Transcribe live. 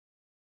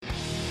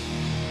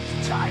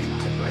Time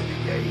to play the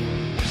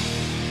game.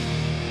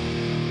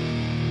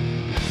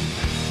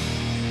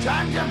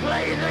 Time to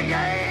play the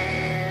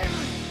game.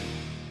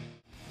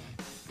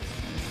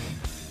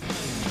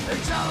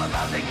 It's all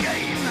about the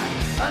game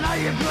and how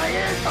you play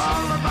it.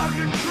 All about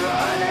control.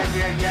 And if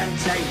you can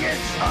take it,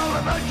 all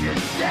about your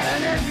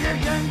debt. And if you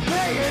can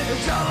play it,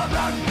 it's all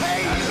about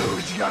pain. And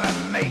who's gonna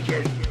make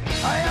it?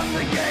 I am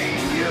the game.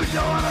 You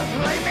don't wanna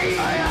play me.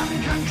 I am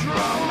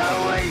control.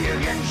 No way you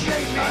can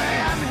shake me. I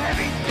am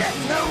heavy debt.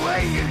 No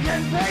way you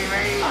can pay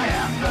me. I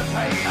am the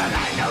pain, and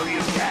I know you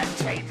can't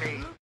take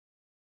me.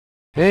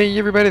 Hey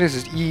everybody, this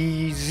is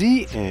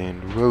Easy,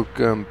 and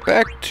welcome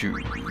back to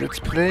Let's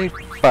Play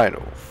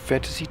Final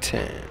Fantasy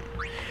X.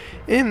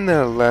 In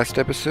the last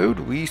episode,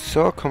 we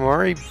saw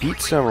Kamari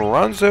beat some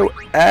Ronzo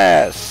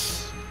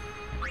ass.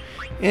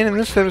 And in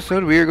this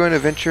episode, we are going to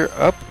venture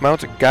up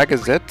Mount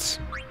Gagazet,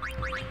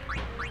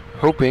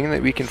 hoping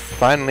that we can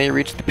finally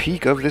reach the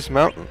peak of this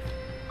mountain.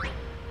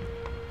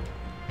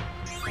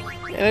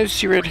 And as you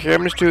see right here,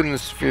 I'm just doing the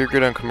sphere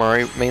grid on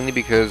Kamari, mainly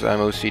because I'm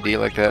OCD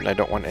like that, and I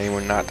don't want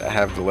anyone not to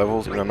have the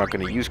levels, and I'm not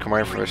going to use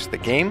Kamari for the rest of the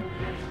game.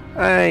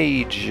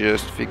 I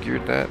just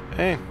figured that,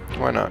 hey,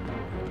 why not?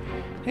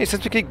 Hey,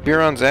 since we kicked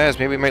Biron's ass,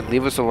 maybe he might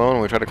leave us alone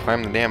when we try to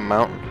climb the damn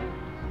mountain.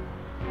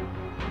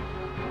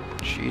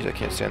 Jeez, I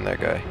can't stand that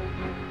guy.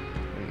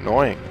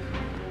 Annoying.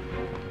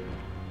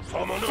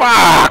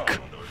 Fuck!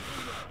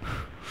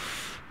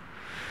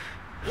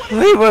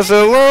 Leave us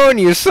alone,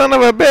 you son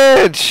of a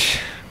bitch!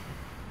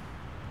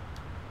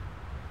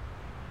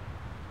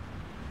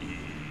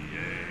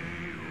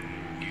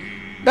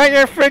 Now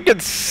you're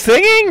freaking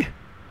singing?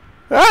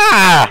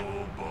 Ah!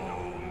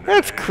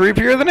 That's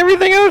creepier than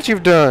everything else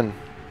you've done.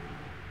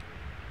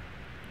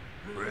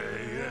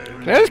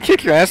 Can I just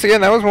kick your ass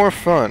again? That was more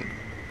fun. Can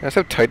I just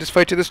have Titus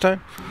fight you this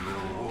time?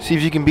 See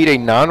if you can beat a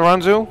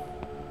non-Ronzo?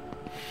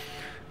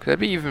 Cause that'd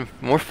be even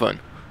more fun.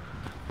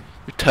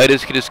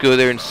 Titus could just go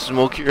there and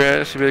smoke your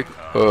ass and be like,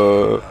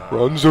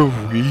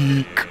 Ronzo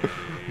weak.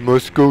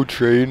 Must go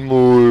train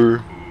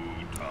more.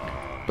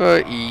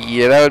 But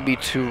yeah, that'd be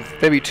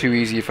too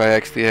easy if I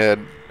actually had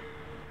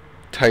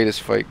Titus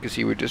fight, because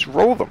he would just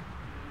roll them.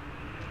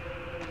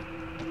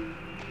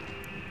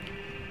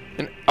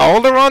 And all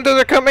the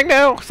Ronzos are coming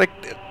now? It's like,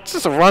 is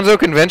this a Ronzo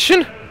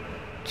convention?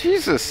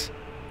 Jesus.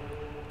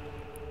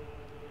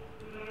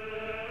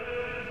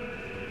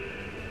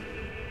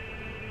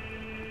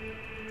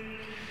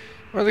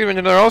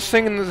 They're all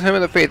singing the Hymn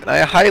of the Faith, and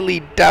I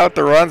highly doubt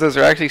the Ronzos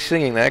are actually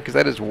singing that, because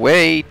that is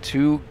way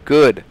too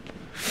good.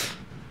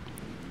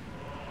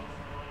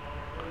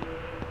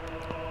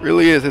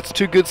 Really is. It's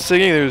too good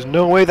singing. There's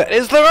no way that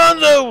is the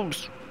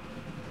Ronzos!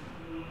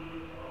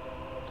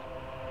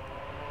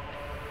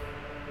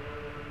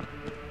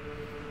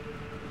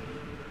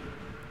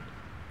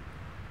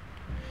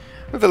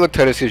 But they look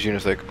Titus gives you, and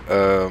it's like,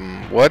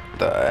 what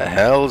the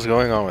hell is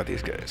going on with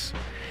these guys?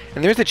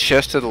 And there's a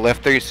chest to the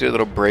left there. You see a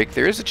little break.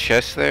 There is a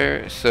chest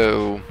there,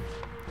 so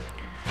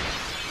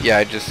yeah,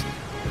 I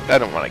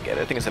don't want to get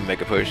it. I think it's a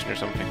mega potion or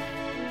something.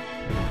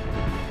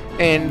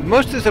 And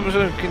most of this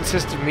episode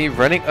consists of me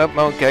running up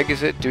Mount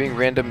Gagazet doing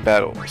random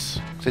battles.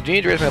 So I do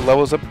need to raise my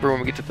levels up for when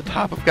we get to the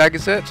top of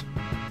Gagazet.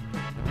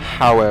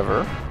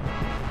 However,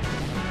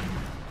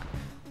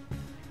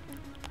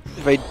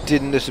 if I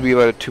didn't, this would be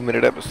about a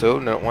 2-minute episode,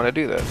 and I don't want to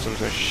do that. So I'm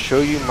going to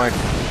show you my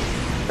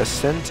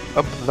ascent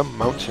up the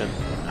mountain.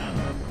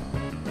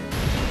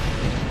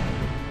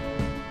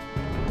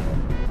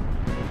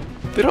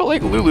 They don't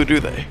like Lulu, do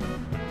they?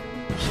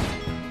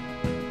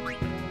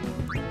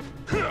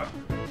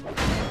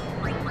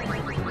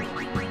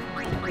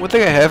 One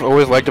thing I have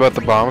always liked about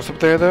the bombs up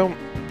there, though,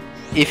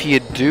 if you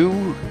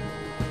do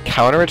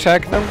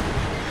counterattack them,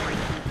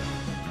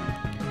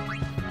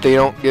 they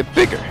don't get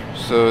bigger,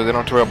 so they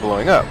don't have to worry about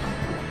blowing up.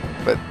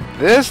 But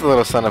this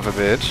little son of a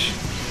bitch,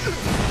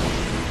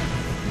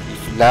 he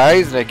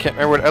flies, and I can't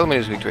remember what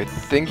element he's weak to. I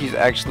think he's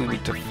actually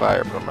weak to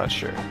fire, but I'm not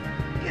sure.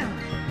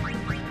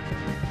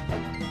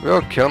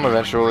 We'll kill him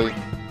eventually.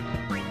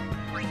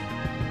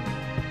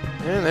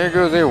 And there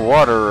goes a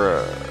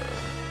water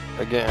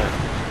again.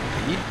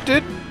 He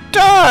did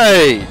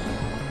die!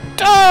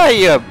 Die,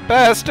 you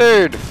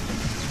bastard!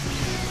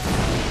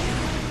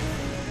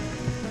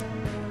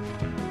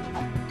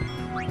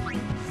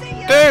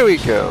 There we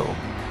go.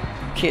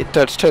 Can't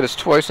touch Titus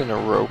twice in a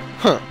row.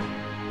 Huh.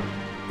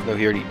 Though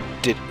he already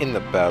did in the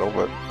battle,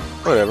 but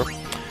whatever.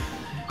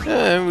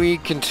 And we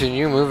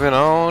continue moving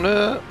on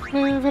up.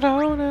 Moving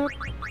on up.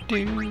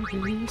 To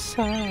the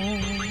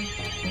side.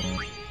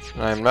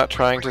 I'm not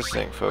trying to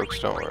sing, folks,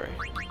 don't worry.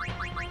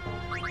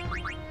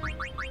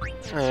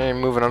 And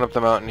moving on up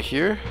the mountain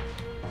here.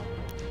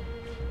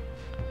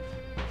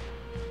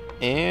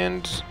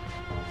 And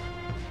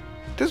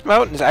this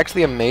mountain is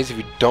actually a maze. If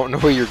you don't know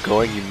where you're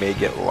going, you may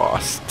get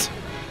lost.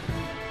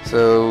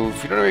 So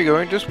if you don't know where you're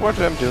going, just watch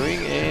what I'm doing,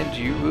 and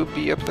you will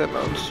be up that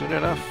mountain soon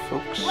enough,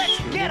 folks. Let's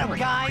get them,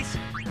 guys!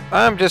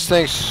 I'm just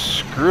saying,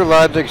 screw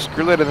logic,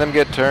 screw letting them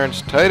get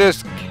turns.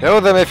 Titus, kill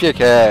them if you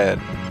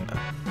can.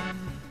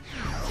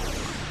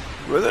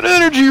 With an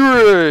energy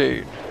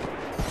raid!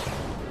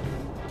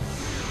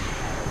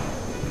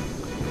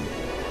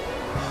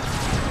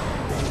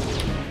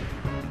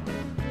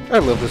 I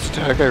love this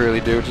attack, I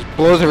really do. It just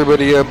blows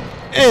everybody up,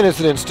 and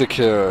it's an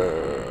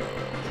insta-kill.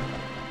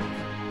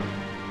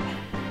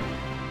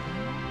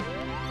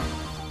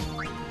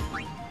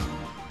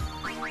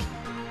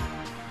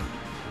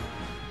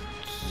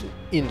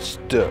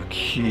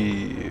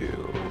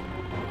 Insta-kill.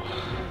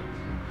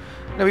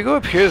 Now we go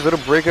up here, there's a little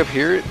break up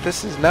here.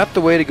 This is not the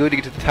way to go to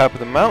get to the top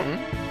of the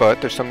mountain, but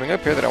there's something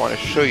up here that I want to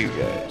show you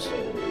guys.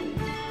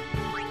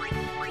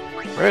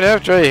 Right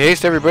after I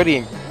haste everybody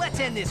and... Let's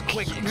end this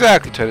quickly.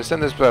 Exactly, Titus,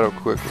 end this battle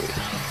quickly.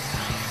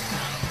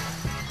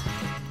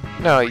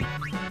 Now,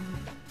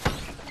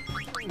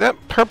 that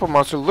purple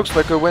monster looks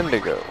like a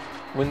Wendigo.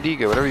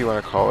 Wendigo, whatever you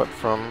want to call it,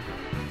 from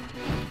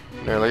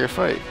an earlier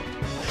fight.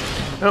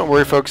 Don't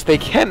worry, folks, they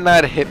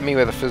cannot hit me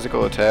with a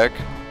physical attack.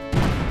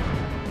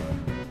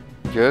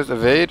 Just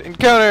evade and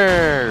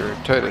counter!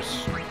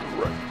 Titus.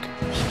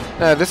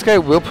 Now, this guy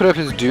will put up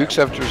his dukes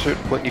after a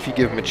certain point if you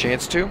give him a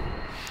chance to.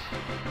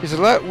 He's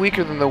a lot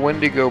weaker than the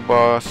Wendigo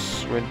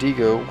boss,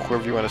 Wendigo,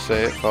 whoever you want to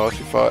say it, boss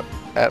you fought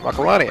at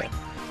Macalania.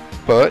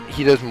 But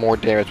he does more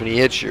damage when he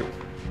hits you.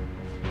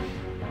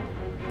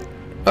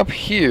 Up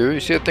here, you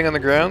see that thing on the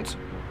ground?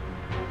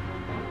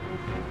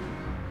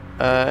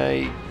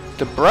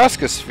 The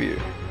Braska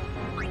Sphere.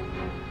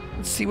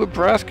 Let's see what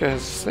Braska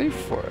has to say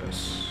for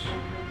us.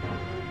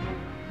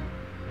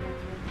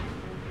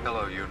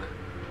 Hello, Una.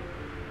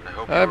 I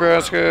hope Hi, you're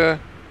Braska. well.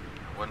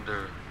 I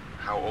wonder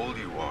how old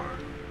you are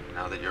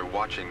now that you're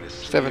watching this.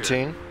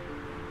 17. You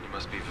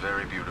must be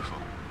very beautiful,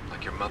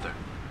 like your mother.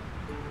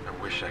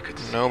 I wish I could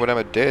see. No, but I'm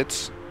a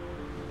ditz.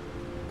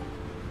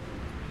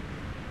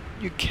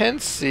 You can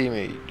see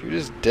me. You're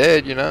just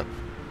dead, you're not.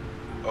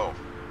 Oh,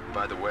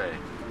 by the way,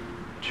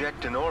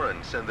 Jack and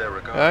Oren send their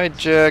regards. Hi,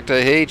 Jack.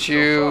 I hate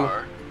you. So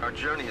far, our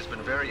journey has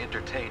been very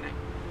entertaining.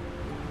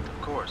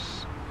 Of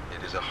course,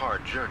 it is a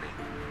hard journey,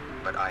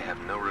 but I have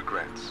no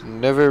regrets.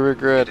 Never It is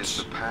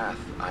regrets. the path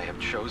I have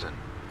chosen.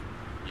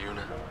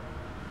 Una,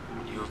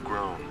 you have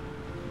grown.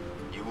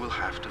 You will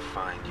have to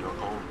find your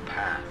own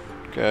path.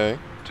 Okay.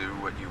 Do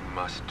what you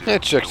must do. Yeah,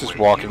 Jack's the just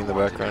way walking you in the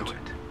want to background. do it.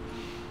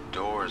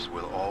 Doors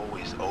will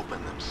always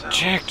open themselves.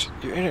 Jack,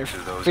 you're to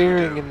those who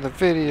interfering do. in the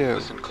video.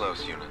 Listen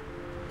close, Una.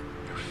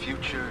 Your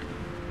future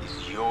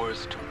is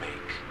yours to make.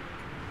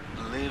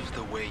 Live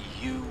the way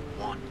you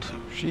want to.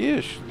 She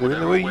is. She's living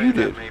Whatever the way way you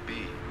that did. may be,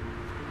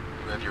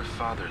 you have your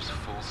father's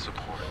full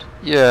support.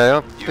 Yeah, I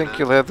don't You think know,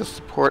 you'll have the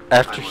support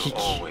after I will he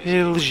always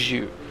kills be.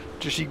 you.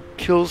 After she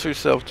kills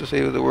herself to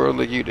save the world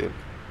like you did.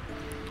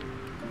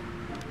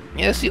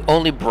 Yeah, that's the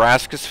only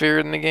Braska sphere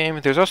in the game.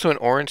 There's also an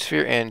orange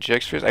sphere and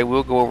Jack spheres. I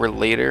will go over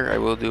later. I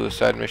will do a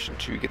side mission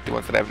to get the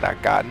ones that I've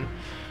not gotten.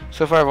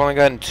 So far I've only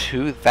gotten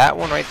 2. That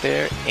one right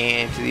there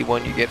and the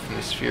one you get from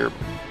the sphere.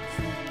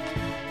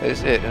 That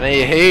is it. And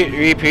I hate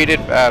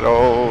repeated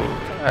battles.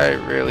 I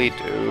really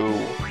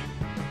do.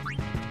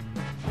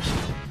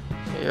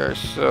 They are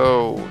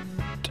so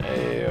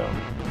damn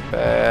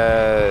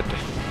bad.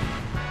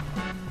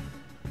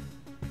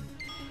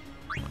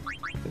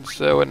 It's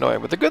so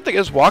annoying. But the good thing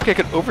is, Waka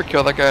can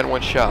overkill that guy in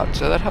one shot,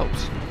 so that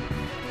helps.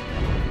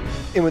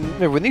 And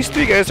when these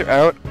 3 guys are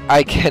out,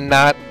 I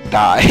cannot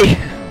die.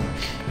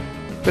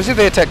 Especially if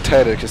they attack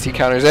Titus, because he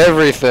counters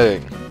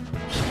everything.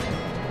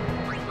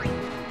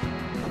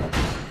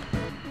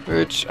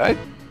 Which I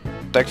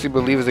actually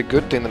believe is a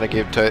good thing that I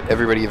gave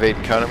everybody evade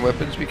and counter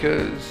weapons,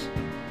 because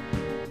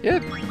yeah,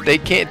 they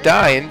can't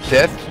die, and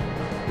death,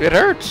 it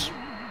hurts.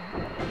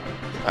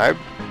 I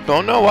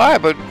don't know why,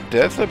 but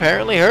death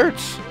apparently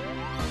hurts.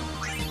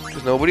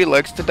 Because nobody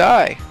likes to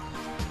die.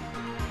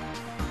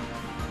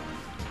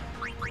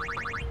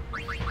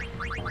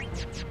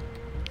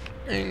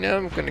 And now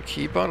I'm going to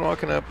keep on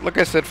walking up. Like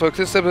I said, folks,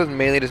 this episode is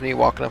mainly just me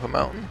walking up a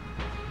mountain.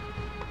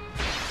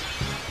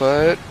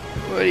 But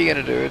what are you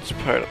going to do? It's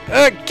part of...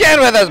 Again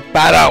with this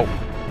battle!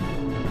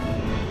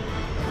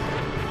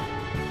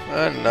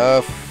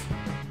 Enough.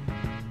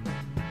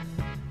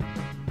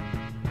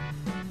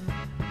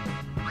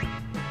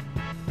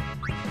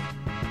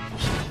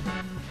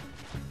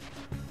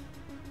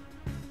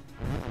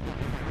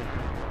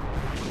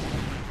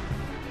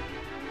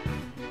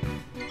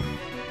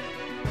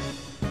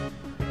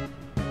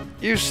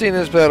 You've seen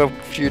this battle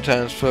a few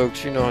times,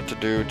 folks. You know what to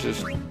do.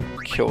 Just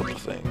kill the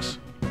things.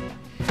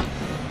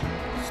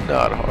 It's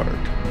not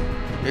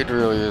hard. It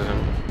really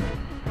isn't.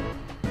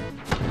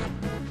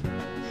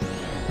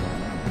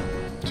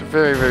 It's a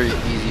very, very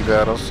easy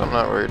battle, so I'm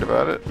not worried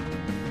about it.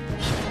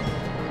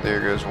 There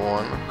goes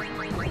one.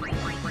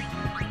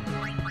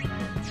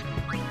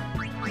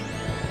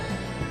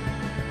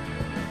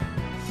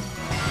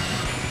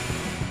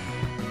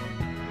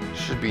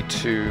 Should be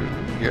 2.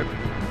 Yep.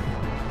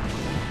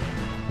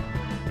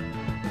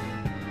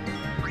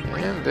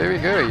 And there we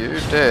go, you're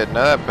dead.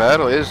 Now that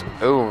battle is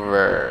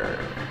over.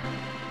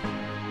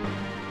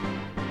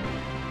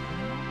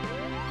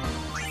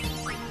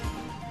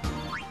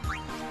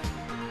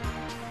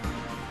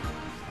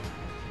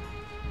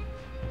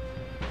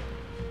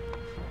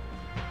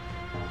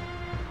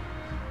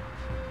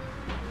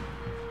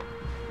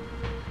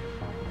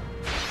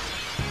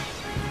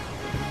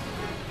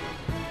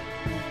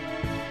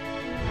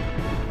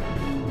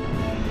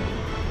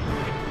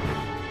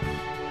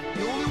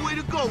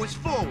 go is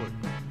forward.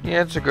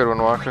 Yeah, it's a good one,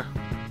 Walker.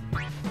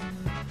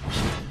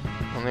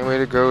 Only way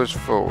to go is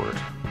forward.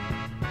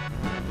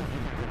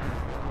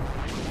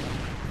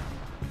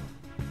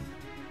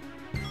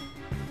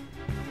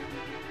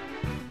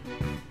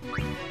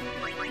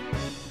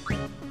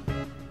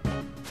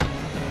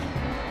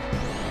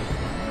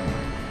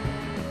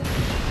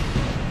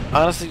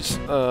 Honestly,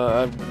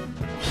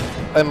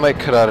 I might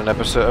cut out an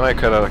episode. I might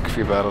cut out a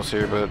few battles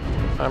here, but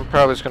I'm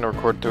probably just gonna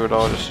record through it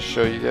all just to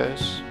show you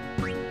guys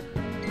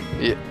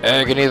the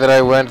agony that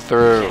I went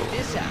through.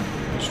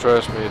 Just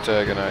trust me, it's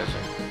agonizing.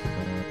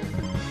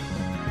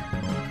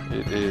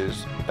 It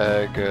is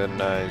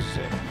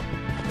agonizing.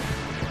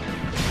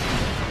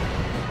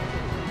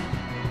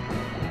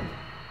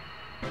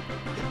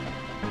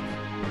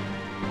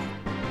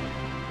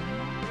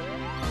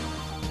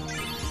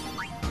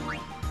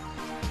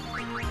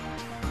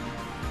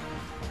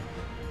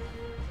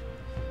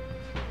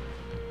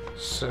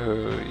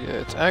 So, yeah,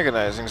 it's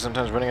agonizing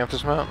sometimes running up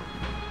this mountain.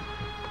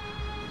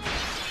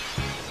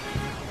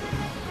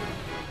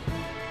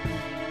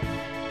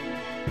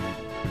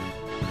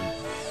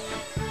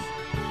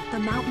 The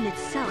mountain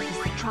itself is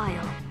the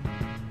trial.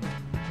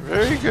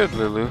 Very good,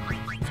 Lulu.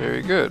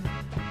 Very good.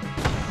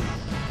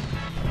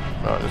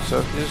 Mountain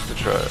itself is the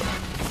trial.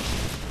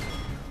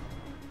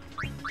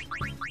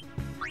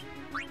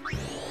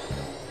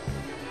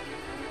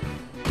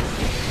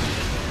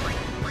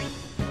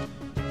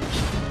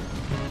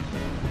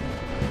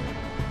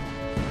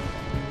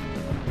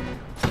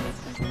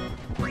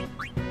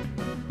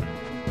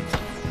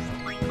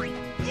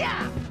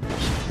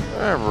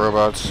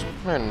 Robots.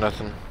 They're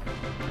nothing.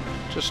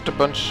 Just a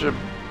bunch of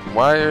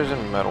wires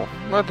and metal.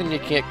 Nothing you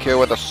can't kill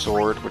with a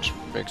sword, which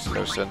makes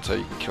no sense how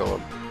you can kill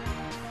a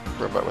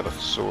robot with a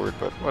sword,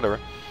 but whatever.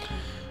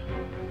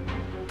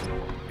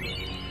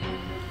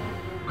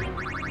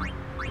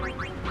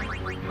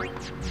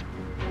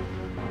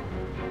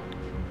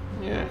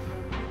 Yeah.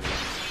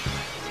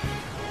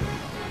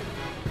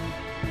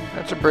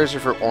 That's a bracer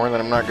for Orin that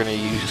I'm not going to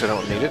use because I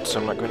don't need it, so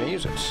I'm not going to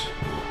use it.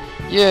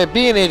 Yeah,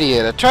 be an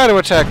idiot. I try to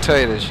attack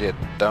Titus, you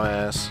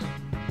dumbass.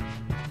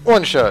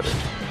 One-shotted.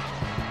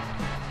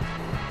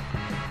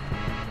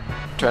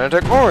 Trying to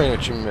attack Orin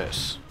that you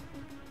miss.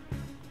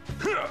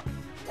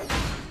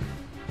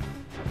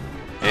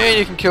 And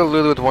you can kill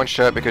Lulu with one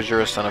shot because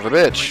you're a son of a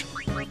bitch.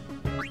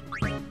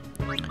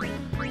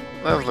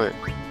 Lovely.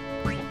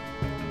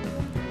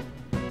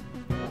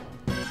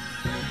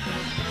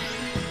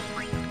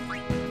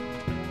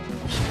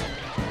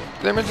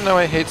 Did I mention how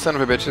I hate son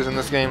of a bitches in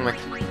this game? Like,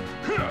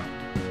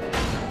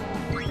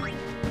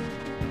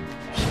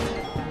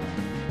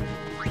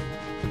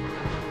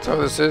 that's all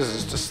this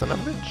is just son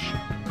of a bitch.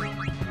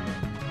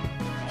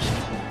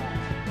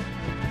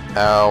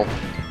 Ow.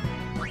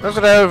 That's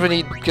what happens when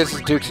he gets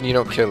his dukes and you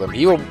don't kill him.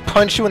 He will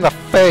punch you in the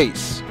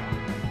face.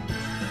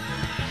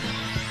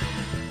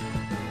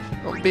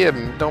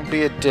 Don't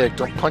be a dick.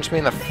 Don't punch me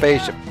in the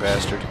face, you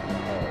bastard.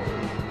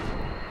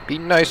 Be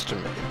nice to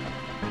me.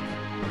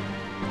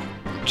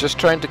 I'm just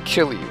trying to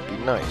kill you. Be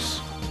nice.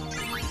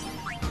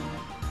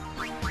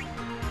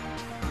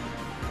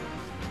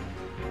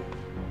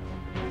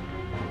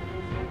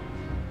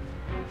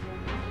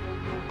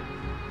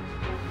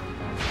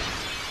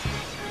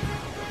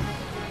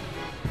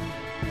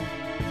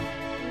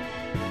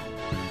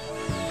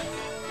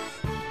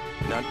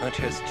 Not much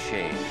has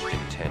changed in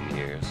 10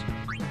 years.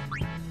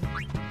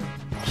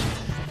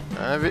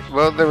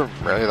 Well, they were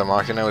really the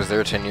Machina was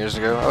there 10 years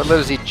ago. I would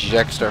love to see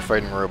Jekt start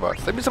fighting robots.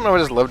 That'd be something I would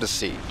just love to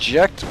see.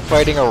 Jekt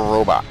fighting a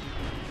robot.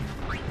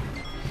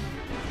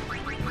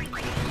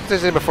 As I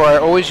said before, I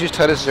always use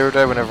Titus'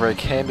 overdrive whenever I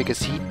can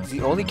because he's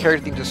the only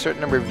character that needs a certain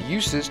number of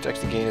uses to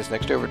actually gain his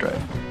next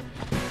overdrive.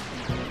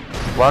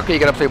 Walker, you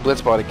gotta play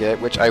Blitzball to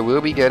get, which I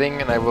will be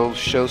getting, and I will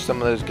show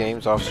some of those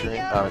games off screen.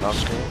 Off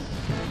screen.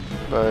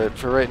 But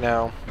for right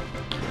now,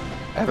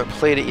 I haven't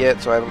played it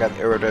yet, so I haven't got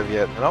the overdrive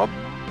yet. And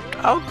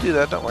I'll do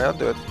that. Don't worry, I'll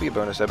do it. It'll be a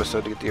bonus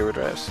episode to get the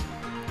overdrives.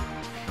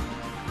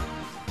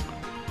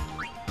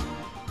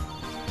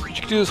 You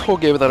can do this whole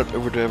game without an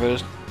overdrive. I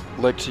just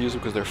like to use them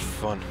because they're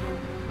fun.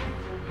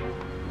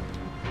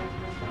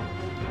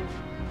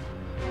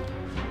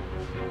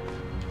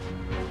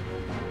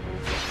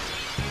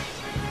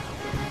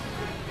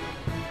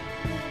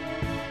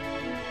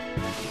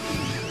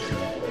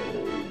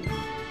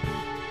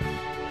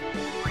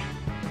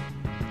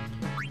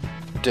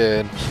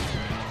 Dead.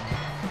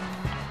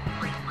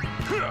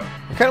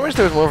 I kind of wish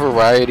there was more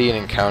variety in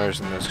encounters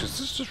in this, because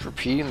this is just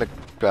repeating the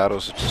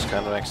battles is just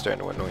kind of like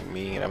starting to annoy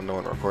me, and I'm the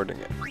one recording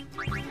it.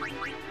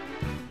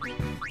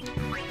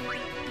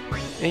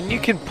 And you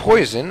can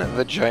poison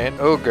the giant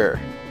ogre.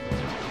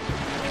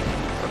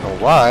 I don't know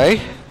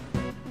why,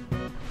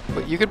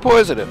 but you can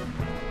poison him.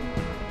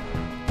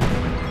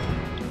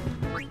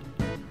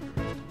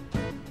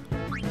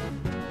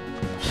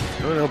 I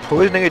don't know,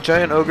 poisoning a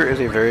giant ogre is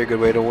a very good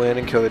way to win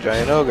and kill the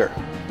giant ogre.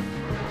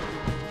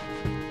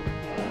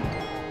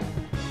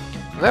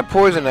 And that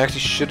poison actually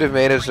should have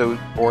made it so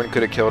Orin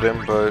could have killed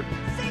him, but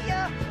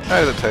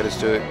I let Titus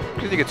do it,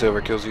 because he gets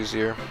overkills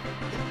easier.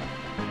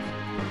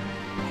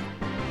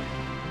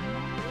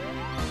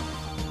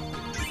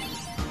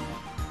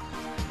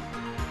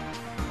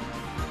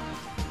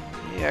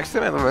 Yeah,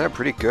 accidentally they're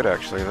pretty good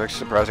actually. I'm actually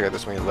surprised I got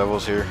this many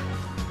levels here.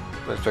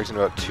 I was expecting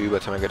about 2 by the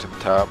time I get to the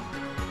top.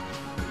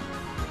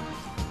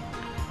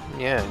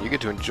 Yeah, you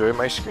get to enjoy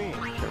my screen.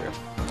 There we go.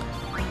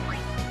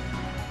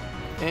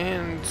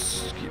 And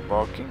keep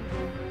walking.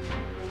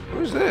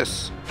 Who's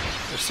this?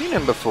 I've seen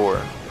him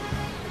before.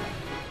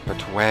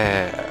 But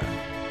where?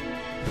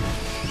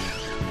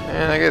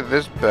 And I get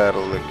this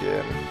battle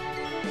again.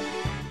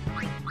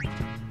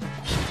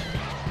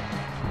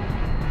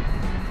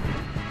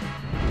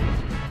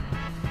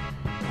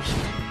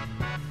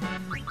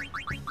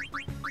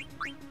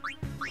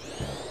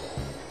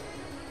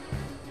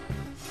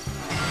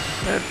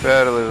 That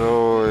battle is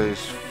always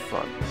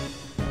fun.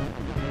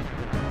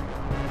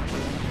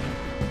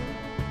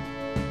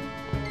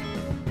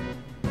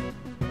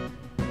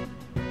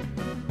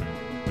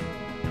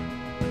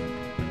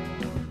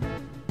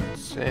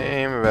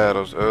 Same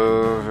battles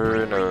over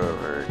and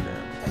over again.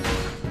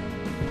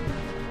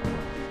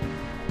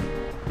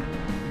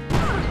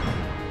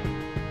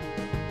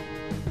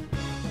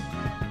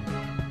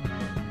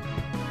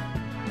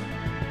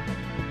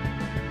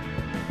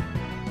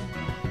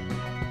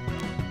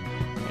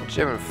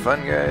 You having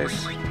fun,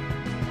 guys? See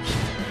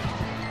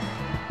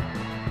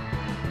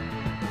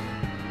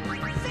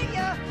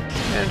ya!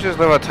 And just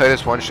love how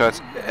Titus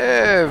one-shots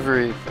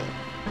everything.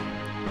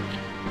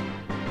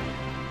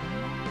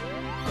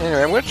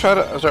 Anyway, I'm going to try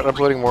to start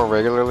uploading more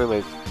regularly,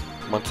 like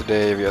once a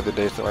day, every other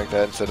day, something like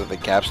that, instead of the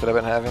gaps that I've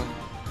been having.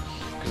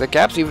 Because the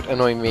gaps even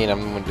annoy me and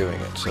I'm the one doing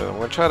it, so I'm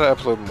going to try to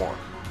upload more.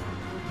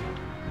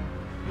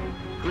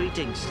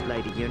 Greetings,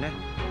 Lady Una.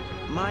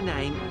 My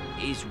name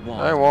is Juan.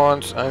 I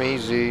want, I'm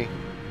easy.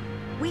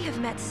 We have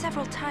met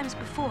several times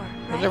before,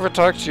 right? I've never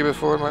talked to you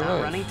before in my Not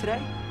life. running today?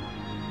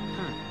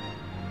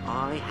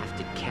 I have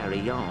to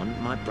carry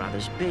on my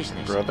brother's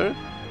business. Brother?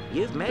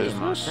 You've met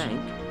him, I Business?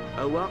 think.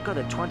 Owaka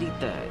the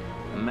 23rd.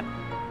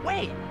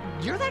 Wait,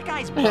 you're that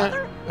guy's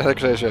brother?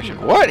 Exclamation.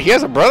 What? He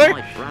has a brother?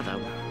 My brother,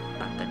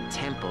 but the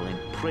temple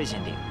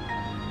imprisoned him.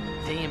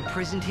 They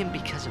imprisoned him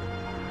because of...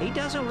 He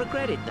doesn't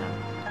regret it,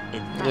 though.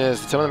 In fact,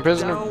 Yes, some of them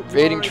prison don't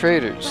evading worry.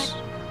 traitors.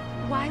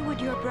 Why would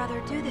your brother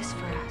do this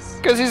for us?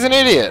 Because he's an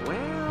idiot.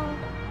 Well,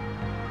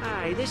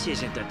 hey, this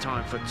isn't the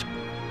time for...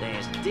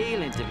 There's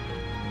dealing to...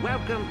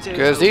 Welcome to...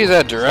 Because he's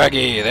a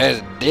druggie.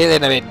 There's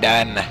dealing to be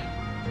done.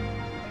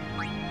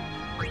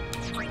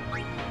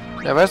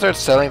 Now, if I start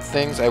selling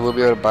things, I will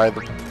be able to buy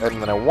the item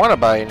that I want to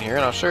buy in here,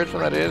 and I'll show you which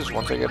one that is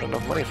once I get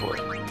enough money for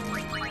it.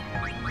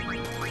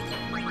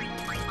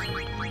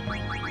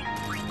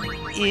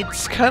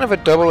 It's kind of a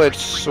double-edged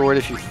sword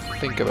if you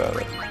think about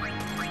it.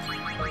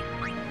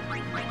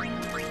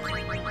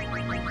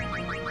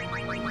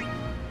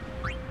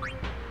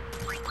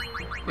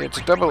 It's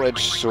a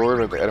double-edged sword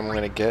with the item I'm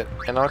going to get,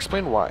 and I'll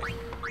explain why.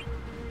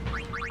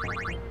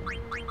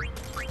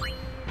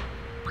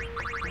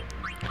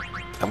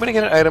 I'm going to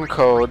get an item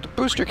called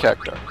Booster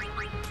Cactar.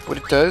 What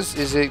it does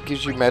is it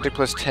gives you magic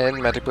plus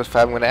 10, magic plus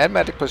 5. I'm going to add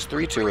magic plus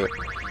 3 to it.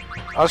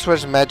 Also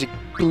has magic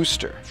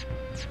booster.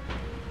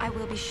 I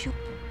will be shooting.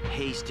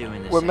 He's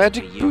doing the What same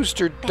magic for you.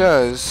 booster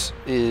does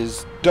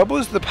is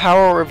doubles the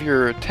power of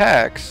your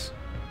attacks.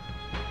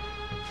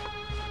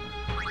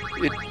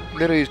 It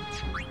literally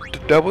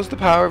doubles the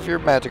power of your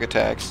magic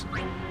attacks,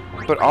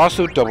 but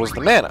also doubles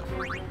the mana.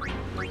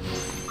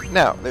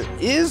 Now, there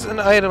is an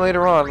item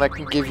later on that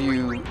can give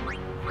you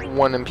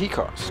 1 MP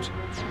cost.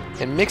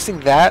 And mixing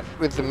that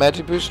with the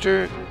magic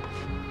booster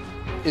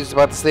is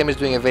about the same as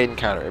doing evade and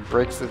counter. It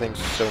breaks the thing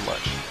so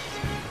much.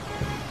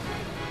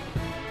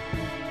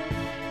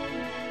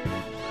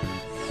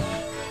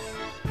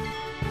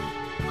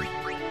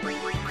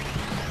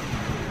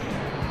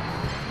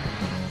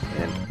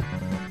 And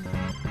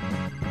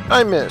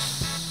I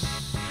miss.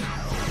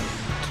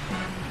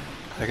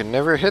 I can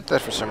never hit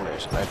that for some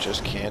reason. I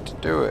just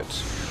can't do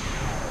it.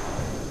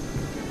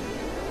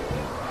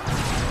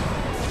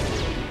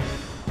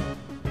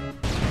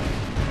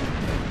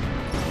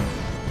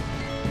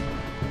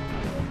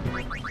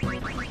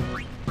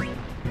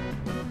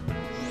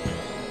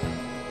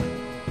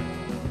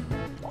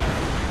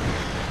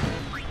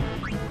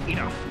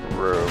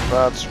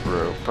 Robots,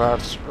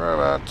 robots,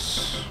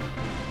 robots.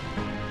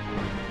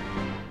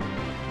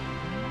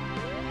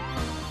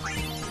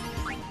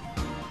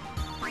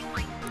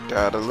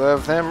 Gotta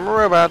love them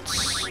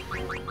robots.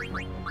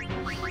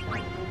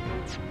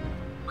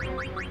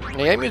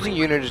 Yeah, I'm using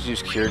Una to just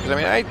use Cure, because I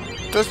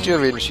mean, that's the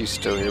other reason she's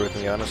still here with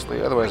me,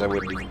 honestly. Otherwise, I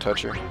wouldn't even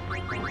touch her.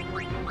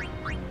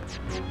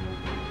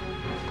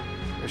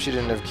 If she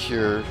didn't have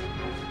Cure.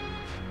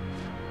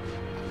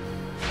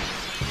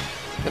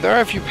 Now, there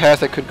are a few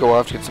paths I could go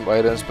off to get some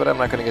items, but I'm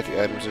not going to get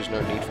the items. There's no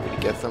need for me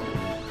to get them.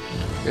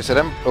 Like I said,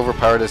 I'm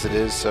overpowered as it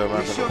is, so I'm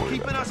not going to worry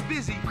about that.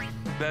 busy.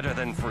 Better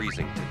than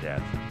freezing to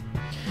death.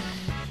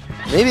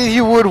 Maybe if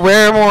you would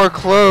wear more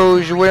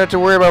clothes, you wouldn't have to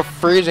worry about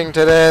freezing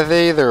to death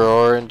either,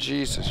 Orin.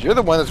 Jesus, you're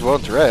the one that's well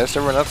dressed.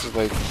 Everyone else is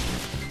like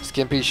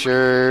skimpy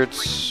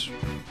shirts.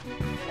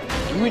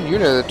 You and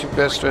Una are the 2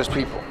 best dressed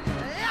people.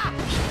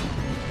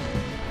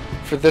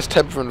 For this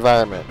type of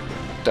environment,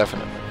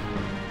 definitely.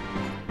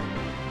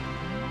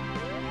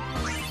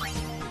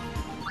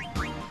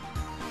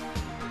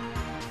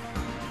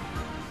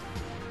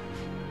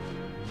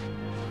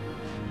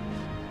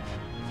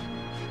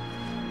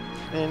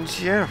 And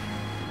yeah.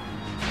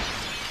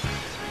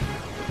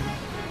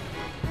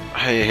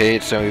 I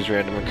hate some of these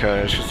random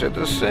encounters because they're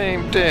the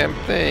same damn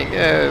thing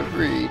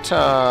every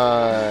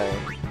time.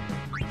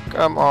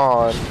 Come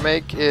on,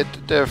 make it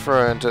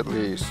different at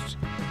least.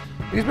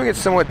 These make it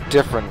somewhat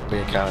different, the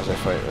encounters I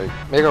fight. Like,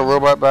 make a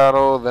robot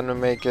battle, then we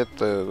make it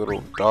the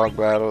little dog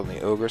battle and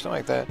the ogre, something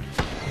like that.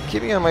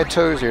 Keep me on my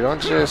toes here,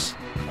 don't just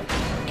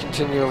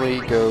continually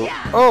go,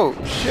 oh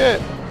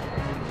shit!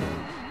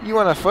 You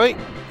wanna fight?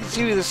 It's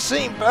gonna be the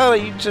same battle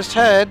you just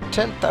had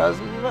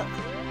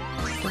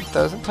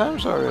 10,000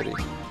 times already.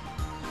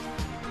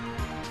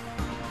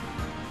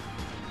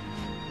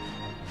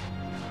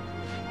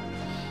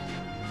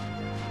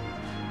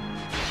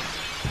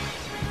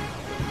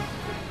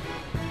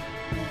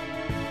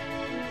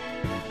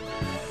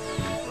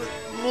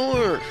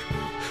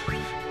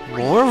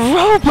 More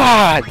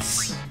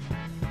robots!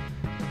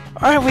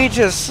 Aren't we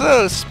just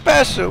so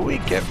special? We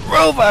get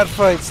robot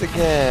fights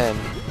again!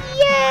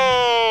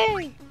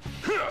 Yay!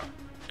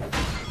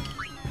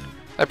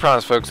 I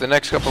promise, folks, the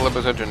next couple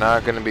episodes are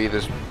not going to be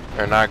this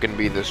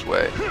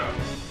way.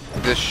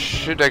 This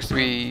should actually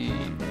be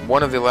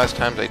one of the last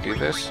times I do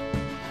this.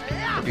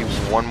 Maybe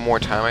one more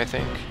time, I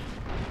think.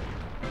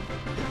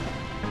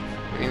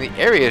 I mean, the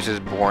area is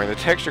just boring. The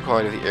texture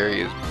quality of the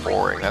area is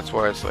boring. That's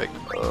why it's like,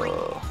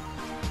 ugh.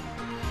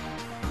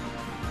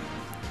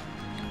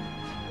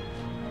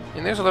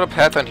 And there's a little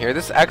path on here.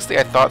 This actually,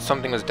 I thought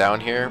something was down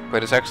here,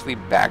 but it's actually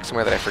back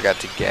somewhere that I forgot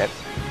to get.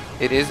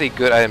 It is a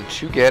good item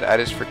to get, I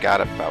just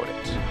forgot about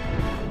it.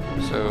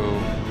 So,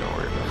 don't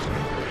worry about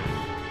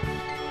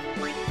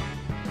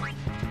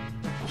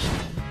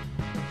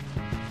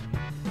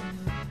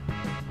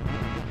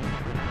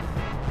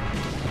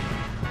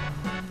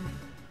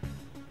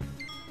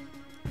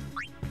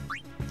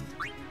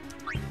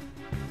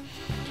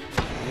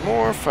it.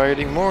 More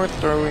fighting, more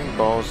throwing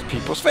balls at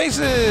people's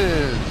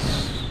faces!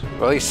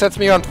 Well, he sets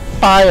me on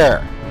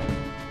fire!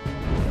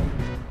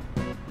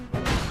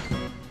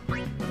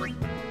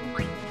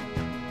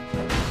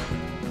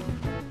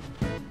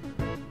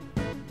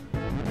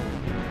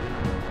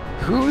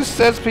 Who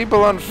sets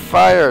people on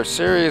fire?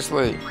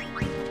 Seriously.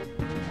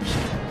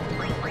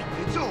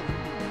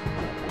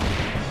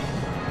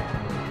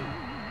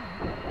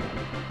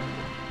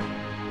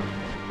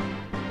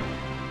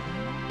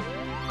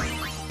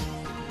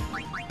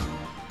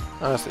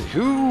 Honestly,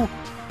 who?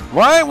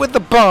 Why would the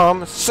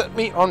bomb set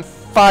me on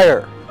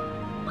fire?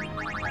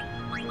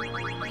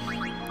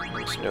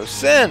 Makes no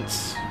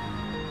sense.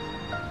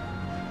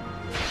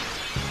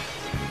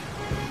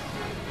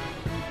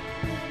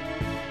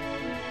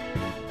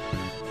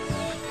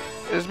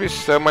 It'd be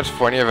so much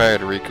funnier if I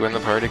had Riku in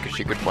the party because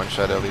she could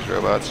one-shot all these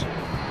robots.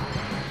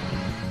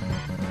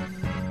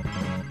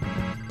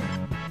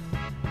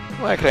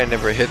 Why could I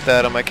never hit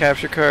that on my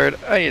capture card?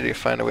 I need to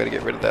find a way to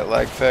get rid of that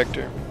lag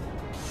factor.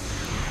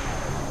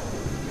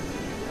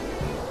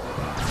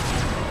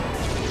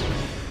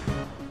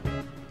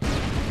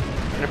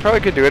 And I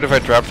probably could do it if I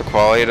dropped the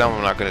quality down.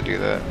 I'm not going to do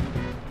that.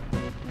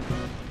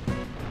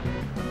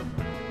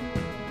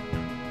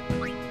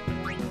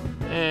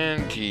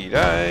 And he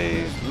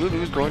dies.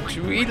 Lulu's going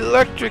to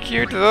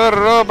electrocute the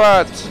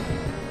robots.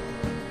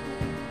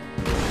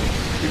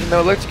 Even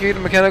though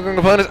electrocuting mechanical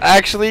components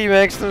actually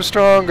makes them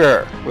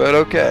stronger. But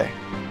okay.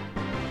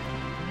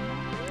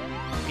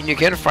 And you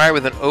can fire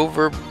with an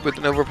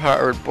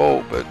overpowered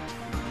bolt, but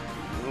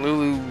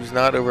Lulu's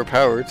not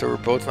overpowered, so her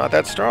bolt's not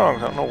that strong.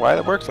 I don't know why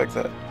that works like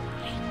that.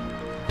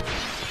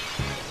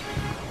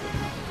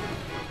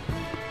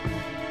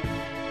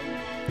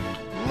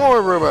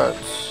 More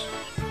robots.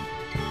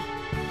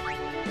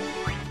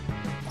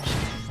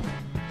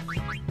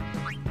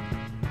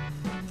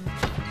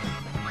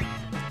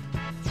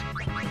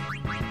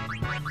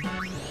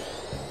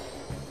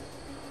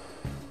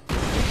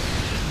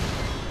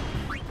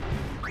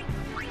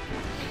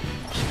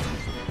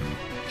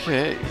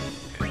 Okay,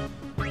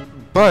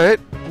 but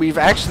we've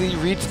actually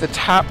reached the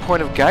top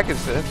point of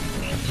Gagazet.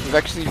 We've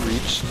actually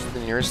reached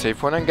the nearest save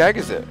point on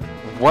Gagazet.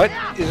 What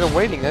is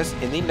awaiting us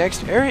in the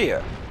next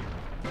area?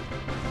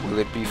 Will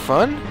it be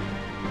fun,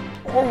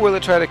 or will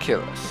it try to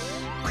kill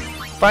us?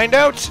 Find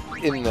out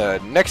in the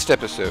next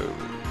episode.